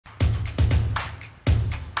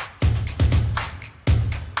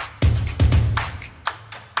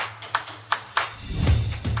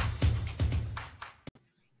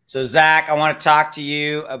So, Zach, I want to talk to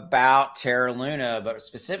you about Terra Luna, but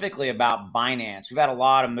specifically about Binance. We've had a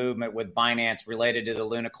lot of movement with Binance related to the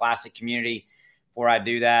Luna Classic community. Before I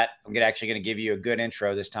do that, I'm actually going to give you a good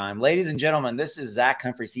intro this time. Ladies and gentlemen, this is Zach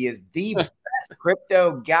Humphreys. He is the best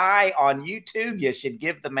crypto guy on YouTube. You should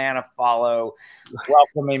give the man a follow.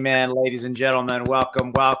 Welcome him in, ladies and gentlemen.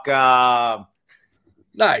 Welcome, welcome.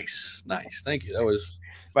 Nice. Thank you. That was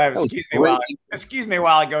excuse me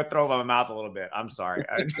while I go throw my mouth a little bit. I'm sorry.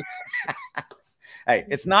 Hey,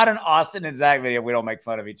 it's not an Austin and Zach video. We don't make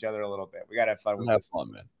fun of each other a little bit. We gotta have fun with this. Have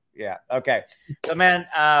fun, man. Yeah. Okay. So, man,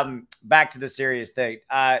 back to the serious thing.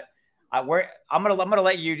 I'm gonna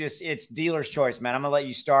let you it's dealer's choice, man. I'm gonna let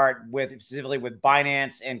you start with specifically with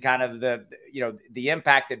Binance and kind of the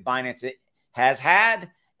impact that Binance has had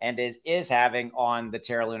and is having on the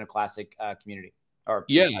Terra Luna Classic community.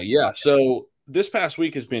 Yeah. So this past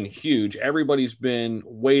week has been huge. Everybody's been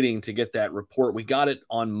waiting to get that report. We got it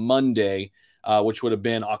on Monday, which would have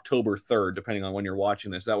been October 3rd, depending on when you're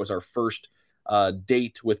watching this. That was our first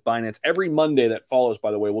date with Binance. Every Monday that follows,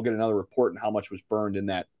 by the way, we'll get another report on how much was burned in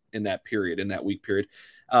that week period.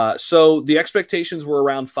 So the expectations were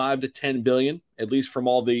around 5 to 10 billion, at least from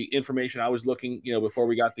all the information I was looking, before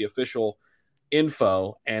we got the official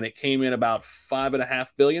info, and it came in about 5.5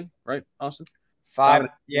 billion, right, Austin?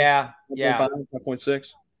 5.6.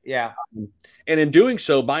 Yeah. And in doing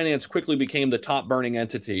so, Binance quickly became the top burning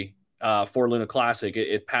entity for Luna Classic.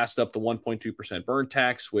 It passed up the 1.2% burn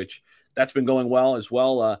tax, which that's been going well as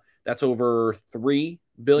well. That's over 3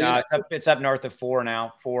 billion. No, it's up north of 4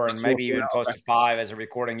 now, 4 and maybe even close to 5 as a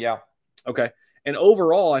recording. Yeah. Okay. And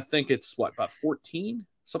overall, I think it's about 14,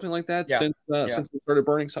 something like that, since it started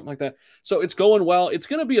burning, something like that. So it's going well. It's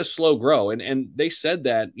going to be a slow grow. And they said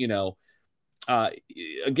that,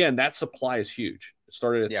 again, that supply is huge. It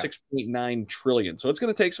started at 6.9 trillion. So it's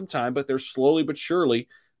going to take some time, but they're slowly but surely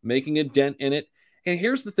making a dent in it. And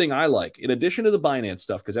here's the thing I like, in addition to the Binance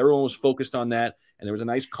stuff, because everyone was focused on that, and there was a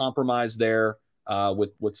nice compromise there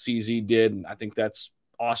with what CZ did, and I think that's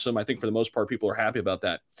awesome. I think for the most part, people are happy about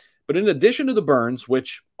that. But in addition to the burns,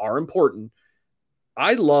 which are important,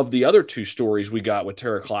 I love the other two stories we got with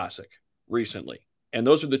Terra Classic recently. And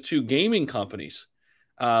those are the two gaming companies,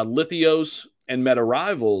 Lithios and Meta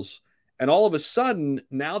Rivals. And all of a sudden,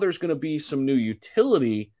 now there's going to be some new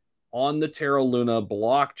utility on the Terra Luna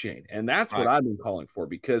blockchain. And that's what I've been calling for,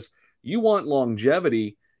 because you want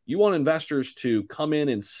longevity. You want investors to come in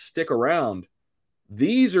and stick around.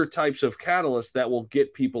 These are types of catalysts that will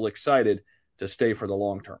get people excited to stay for the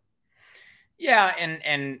long term. Yeah,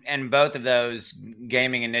 and both of those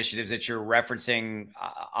gaming initiatives that you're referencing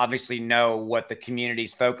obviously know what the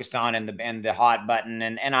community's focused on and the hot button.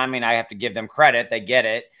 And I mean, I have to give them credit. They get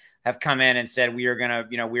it. Have come in and said we're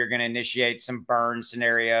gonna initiate some burn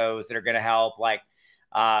scenarios that are gonna help, like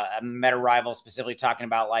Meta Rival specifically talking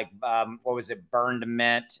about like what was it, burn to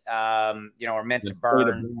mint, or mint to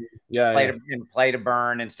burn, play to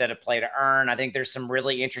burn instead of play to earn. I think there's some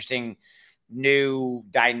really interesting new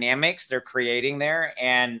dynamics they're creating there,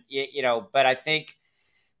 and but I think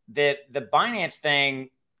that the Binance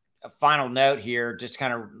thing. A final note here, just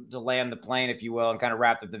kind of to land the plane, if you will, and kind of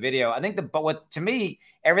wrap up the video. I think what to me,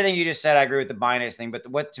 everything you just said, I agree with the Binance thing. But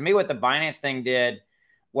what the Binance thing did,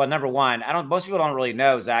 well, number one, most people don't really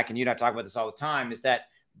know, Zach, and you and I talk about this all the time, is that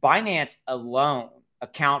Binance alone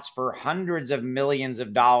accounts for hundreds of millions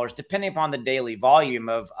of dollars, depending upon the daily volume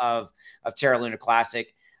of Terra Luna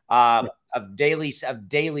Classic, of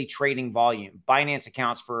daily trading volume. Binance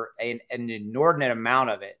accounts for an inordinate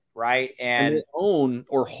amount of it. Right. And they own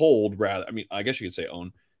or hold, rather, I mean, I guess you could say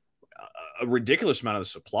own a ridiculous amount of the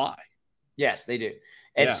supply. Yes, they do.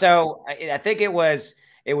 And so I think it was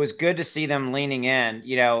good to see them leaning in,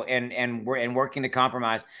 and working the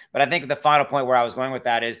compromise. But I think the final point where I was going with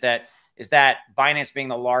that is that Binance being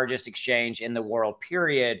the largest exchange in the world,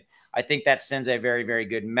 period, I think that sends a very, very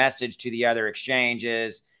good message to the other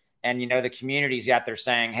exchanges. And, the community's out there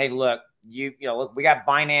saying, hey, look, look, we got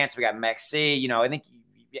Binance, we got MEXC, I think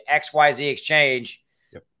XYZ exchange,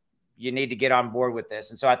 you need to get on board with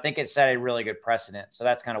this. And so I think it set a really good precedent. So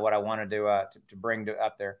that's kind of what I wanted to bring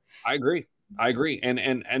up there. I agree.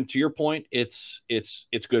 And to your point, it's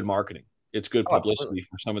good marketing. It's good publicity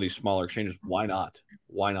for some of these smaller exchanges. Why not?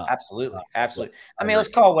 Absolutely. I mean, let's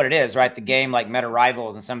call it what it is, right? The game, like Meta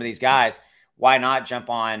Rivals and some of these guys, why not jump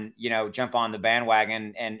on the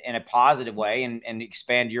bandwagon and in a positive way and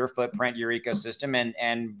expand your footprint, your ecosystem,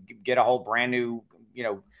 and get a whole brand new,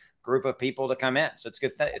 group of people to come in. So it's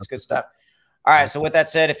good. It's good stuff. All right. So with that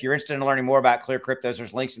said, if you're interested in learning more about ClearCryptos,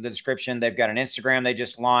 there's links in the description. They've got an Instagram they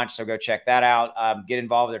just launched, so go check that out. Get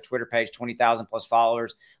involved with their Twitter page, 20,000 plus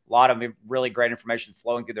followers. A lot of really great information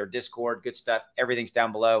flowing through their Discord. Good stuff. Everything's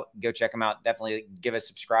down below. Go check them out. Definitely give a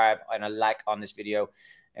subscribe and a like on this video,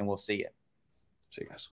 and we'll see you. See you guys.